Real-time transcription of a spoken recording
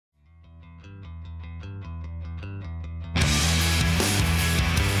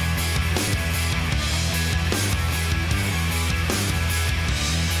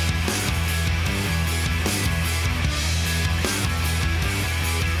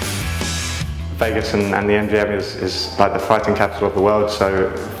Vegas and the MGM is like the fighting capital of the world,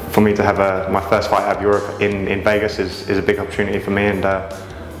 so for me to have my first fight out of Europe in Vegas is a big opportunity for me, and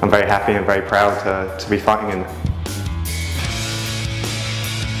I'm very happy and very proud to be fighting in.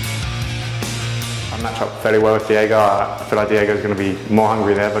 I match up fairly well with Diego. I feel like Diego's going to be more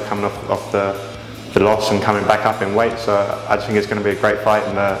hungry than ever coming off the loss and coming back up in weight, so I just think it's going to be a great fight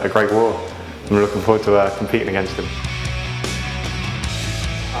and a great war. I'm looking forward to competing against him.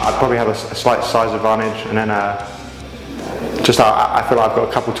 I'd probably have a slight size advantage, and then I feel like I've got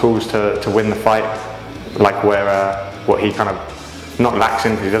a couple tools to win the fight, like what he kind of not lacks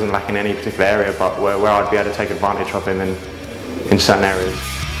in, because he doesn't lack in any particular area, but where I'd be able to take advantage of him in certain areas.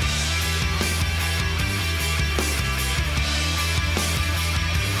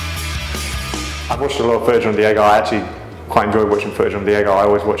 I've watched a lot of footage on Diego. I actually quite enjoy watching footage on Diego. I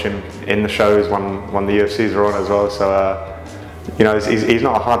always watch him in the shows when the UFCs are on as well, so you know, he's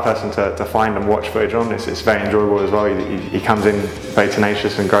not a hard person to find and watch footage on. It's very enjoyable as well. He comes in very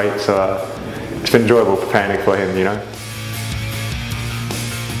tenacious and great, so it's been enjoyable preparing for him, you know.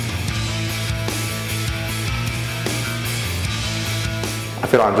 I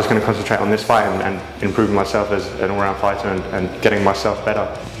feel like I'm just going to concentrate on this fight and improving myself as an all-round fighter and getting myself better.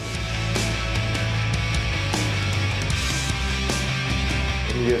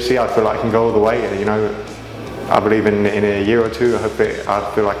 In the UFC, I feel like I can go all the way, you know. I believe in a year or two, I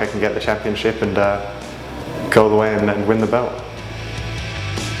feel like I can get the championship and go all the way and win the belt.